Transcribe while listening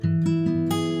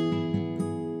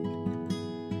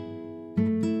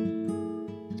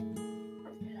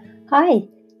Hi,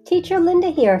 Teacher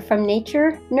Linda here from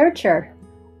Nature Nurture,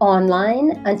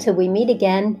 online until we meet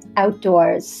again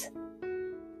outdoors.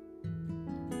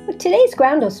 Today's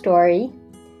Groundo story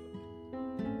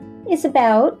is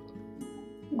about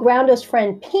Groundo's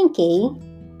friend Pinky,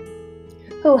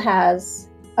 who has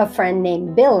a friend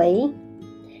named Billy.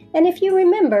 And if you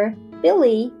remember,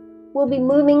 Billy will be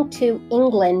moving to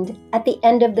England at the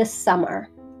end of this summer.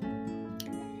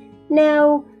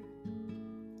 Now,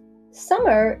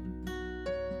 summer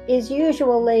is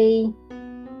usually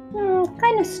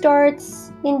kind of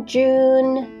starts in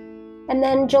June, and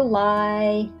then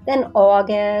July, then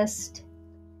August.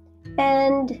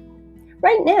 And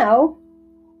right now,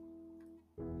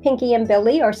 Pinky and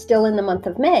Billy are still in the month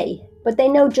of May, but they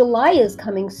know July is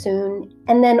coming soon,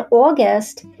 and then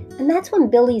August, and that's when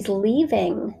Billy's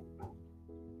leaving.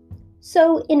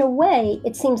 So in a way,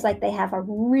 it seems like they have a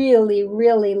really,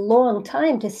 really long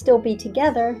time to still be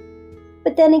together.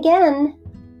 But then again,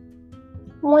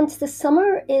 once the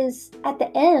summer is at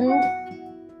the end,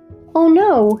 oh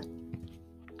no,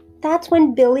 that's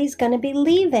when Billy's going to be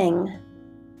leaving.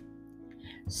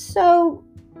 So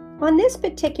on this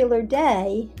particular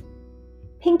day,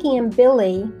 Pinky and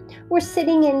Billy were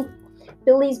sitting in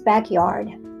Billy's backyard,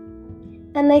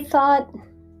 and they thought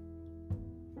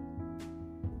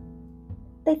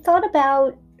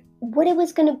about what it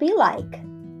was going to be like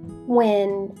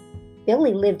when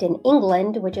Billy lived in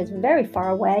England, which is very far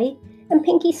away, and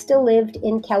Pinky still lived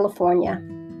in California.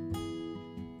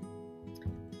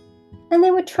 And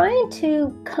they were trying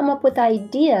to come up with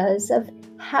ideas of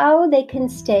how they can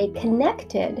stay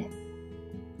connected.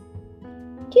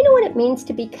 Do you know what it means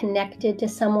to be connected to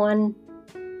someone?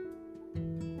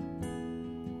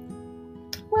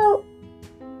 Well,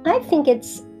 I think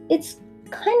it's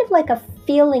kind of like a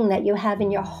feeling that you have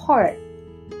in your heart.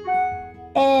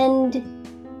 And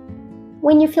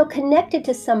when you feel connected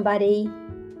to somebody,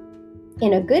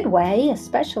 in a good way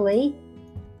especially,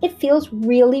 it feels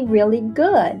really, really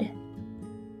good.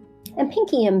 And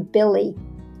Pinky and Billy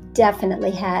definitely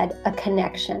had a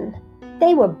connection.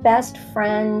 They were best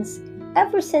friends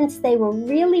ever since they were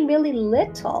really, really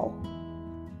little.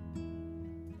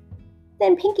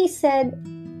 Then Pinky said,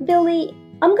 "Billy,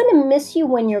 I'm going to miss you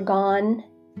when you're gone."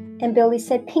 And Billy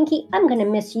said, "Pinky, I'm going to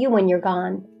miss you when you're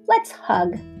gone. Let's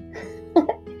hug."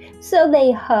 So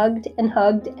they hugged and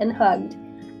hugged and hugged.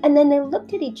 And then they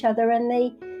looked at each other and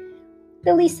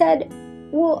Billy said,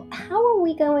 "Well, how are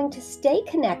we going to stay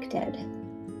connected?"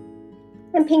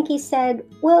 And Pinky said,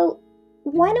 "Well,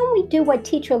 why don't we do what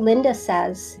Teacher Linda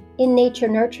says in Nature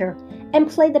Nurture and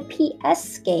play the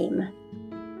PS game?"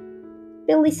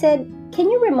 Billy said, "Can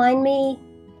you remind me,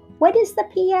 what is the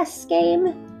PS game?"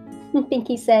 And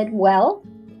Pinky said, "Well,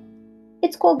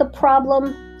 it's called the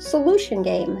problem solution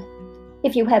game.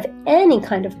 If you have any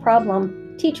kind of problem,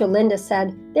 Teacher Linda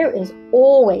said, there is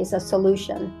always a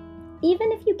solution.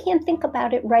 Even if you can't think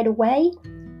about it right away,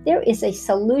 there is a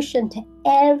solution to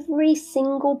every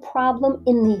single problem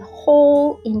in the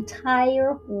whole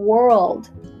entire world."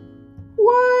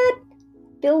 "What?"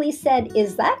 Billy said,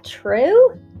 "Is that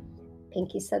true?"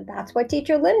 Pinky said, "That's what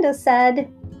Teacher Linda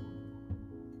said."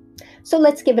 So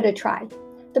let's give it a try.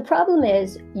 The problem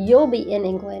is, you'll be in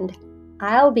England,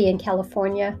 I'll be in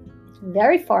California. It's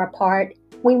very far apart.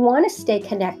 We want to stay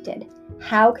connected.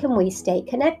 How can we stay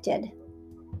connected?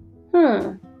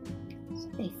 So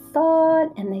they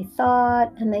thought and they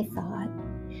thought and they thought.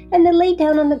 And they lay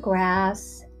down on the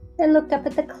grass and looked up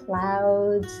at the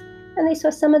clouds, and they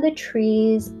saw some of the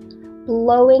trees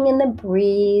blowing in the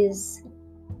breeze.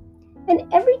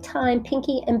 And every time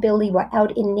Pinky and Billy were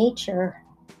out in nature,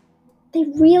 they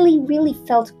really, really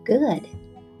felt good.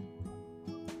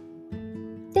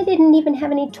 They didn't even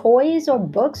have any toys or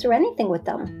books or anything with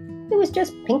them. It was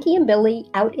just Pinky and Billy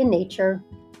out in nature.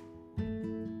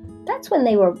 That's when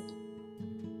they were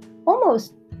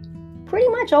pretty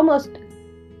much almost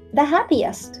the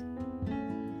happiest.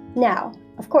 Now,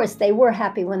 of course, they were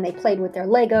happy when they played with their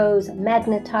Legos and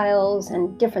magnet tiles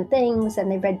and different things, and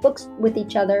they read books with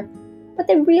each other, but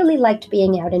they really liked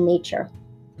being out in nature.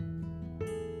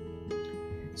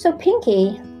 So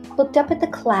Pinky looked up at the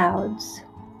clouds,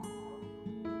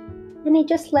 and he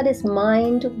just let his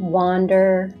mind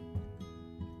wander,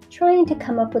 trying to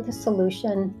come up with a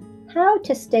solution how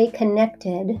to stay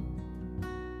connected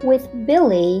with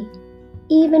Billy,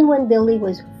 even when Billy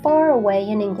was far away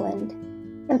in England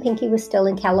and Pinky was still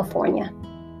in California.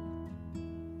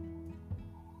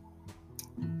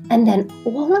 And then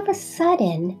all of a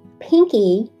sudden,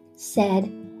 Pinky said,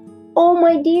 "Oh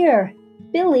my dear,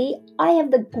 Billy, I have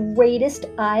the greatest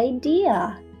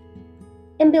idea."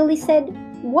 And Billy said,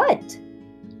 "What?"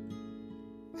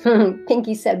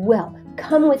 Pinky said, "Well,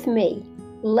 come with me.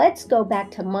 Let's go back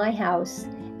to my house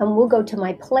and we'll go to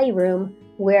my playroom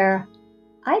where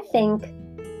I think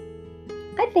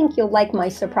you'll like my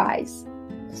surprise.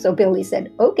 So Billy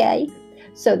said, okay.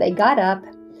 So they got up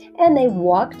and they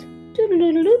walked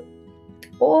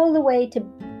all the way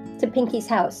to Pinky's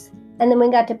house. And then when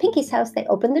we got to Pinky's house, they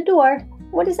opened the door.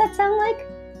 What does that sound like?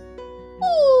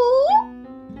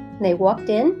 And they walked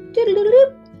in.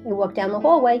 They walked down the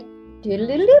hallway.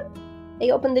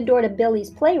 They opened the door to Billy's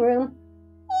playroom.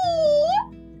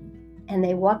 And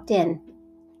they walked in.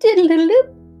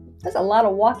 There's a lot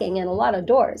of walking and a lot of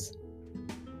doors.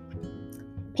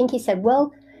 Pinky said,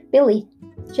 well, Billy,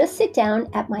 just sit down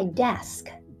at my desk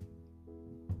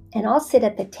and I'll sit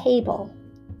at the table.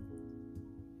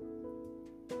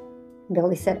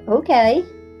 Billy said, okay.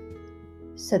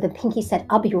 So then Pinky said,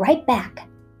 I'll be right back.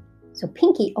 So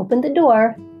Pinky opened the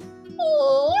door.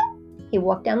 He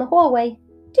walked down the hallway.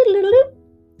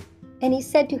 And he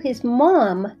said to his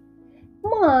mom,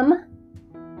 Mom,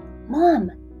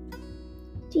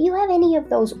 do you have any of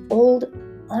those old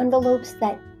envelopes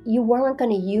that you weren't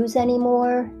going to use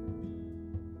anymore?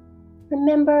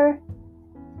 Remember,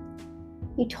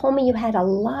 you told me you had a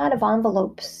lot of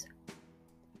envelopes.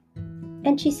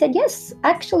 And she said, yes,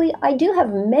 actually, I do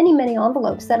have many, many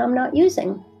envelopes that I'm not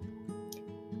using.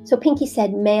 So Pinky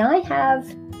said, may I have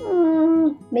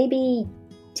maybe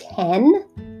 10?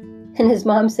 And his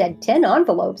mom said, 10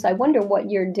 envelopes? I wonder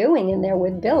what you're doing in there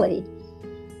with Billy.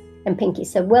 And Pinky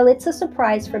said, well, it's a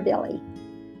surprise for Billy.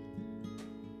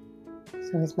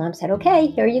 So his mom said, okay,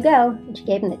 here you go. And she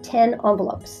gave him the 10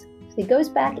 envelopes. So he goes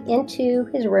back into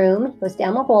his room, goes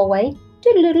down the hallway,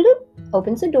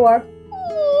 opens the door,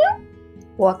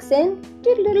 walks in,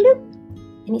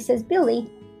 and he says, Billy,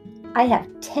 I have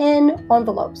 10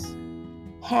 envelopes.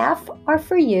 Half are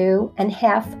for you and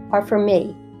half are for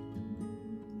me.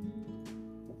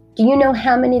 Do you know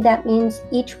how many that means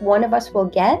each one of us will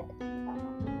get?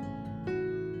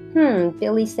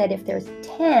 Billy said, if there's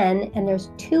 10 and there's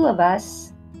 2 of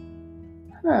us,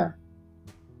 I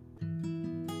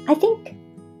think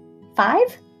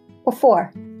 5 or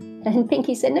 4. And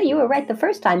Pinky said, no, you were right the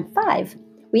first time, 5.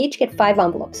 We each get 5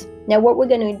 envelopes. Now what we're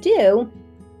going to do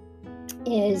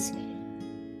is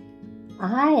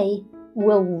I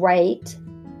will write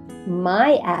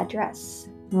my address,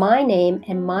 my name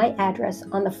and my address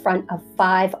on the front of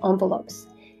 5 envelopes.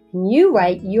 And you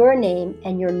write your name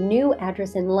and your new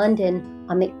address in London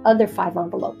on the other 5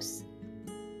 envelopes.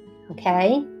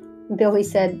 Okay? Billy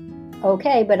said,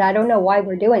 okay, but I don't know why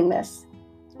we're doing this.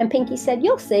 And Pinky said,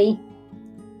 you'll see.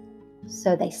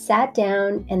 So they sat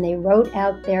down and they wrote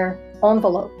out their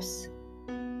envelopes.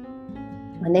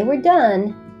 When they were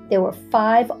done, there were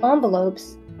 5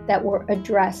 envelopes that were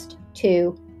addressed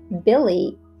to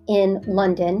Billy in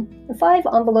London and 5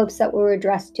 envelopes that were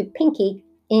addressed to Pinky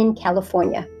in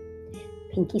California.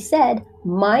 Pinky said,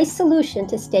 my solution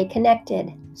to stay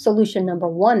connected, solution number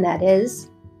 1 that is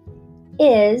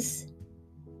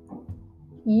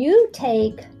you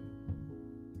take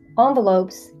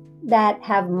envelopes that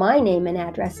have my name and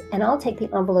address, and I'll take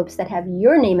the envelopes that have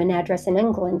your name and address in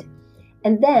England.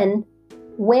 And then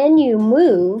when you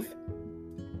move,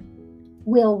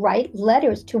 we'll write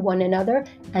letters to one another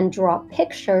and draw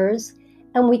pictures,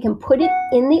 and we can put it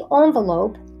in the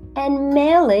envelope and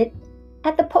mail it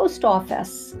at the post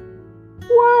office.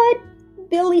 What?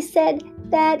 Billy said,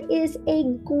 that is a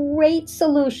great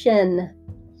solution.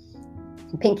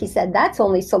 And Pinky said, that's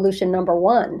only solution number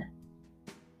 1.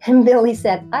 And Billy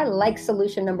said, I like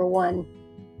solution number 1.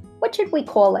 What should we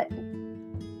call it?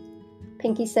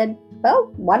 Pinky said,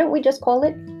 well, why don't we just call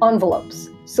it envelopes?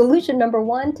 Solution number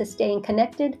 1 to staying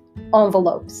connected,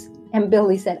 envelopes. And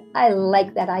Billy said, I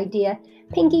like that idea.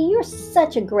 Pinky, you're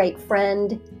such a great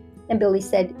friend. And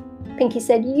Pinky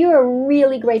said, you're a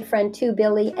really great friend too,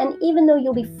 Billy. And even though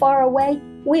you'll be far away,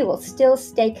 we will still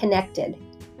stay connected.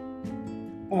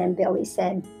 And Billy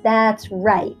said, that's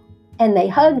right. And they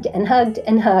hugged and hugged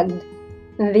and hugged.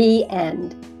 The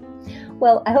end.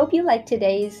 Well, I hope you liked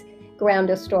today's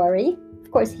Grounder story. Of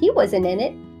course, he wasn't in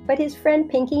it, but his friend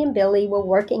Pinky and Billy were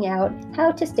working out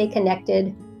how to stay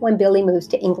connected when Billy moves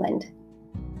to England.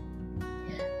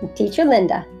 Teacher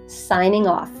Linda, signing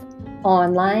off.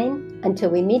 Online until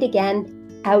we meet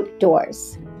again,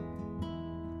 outdoors.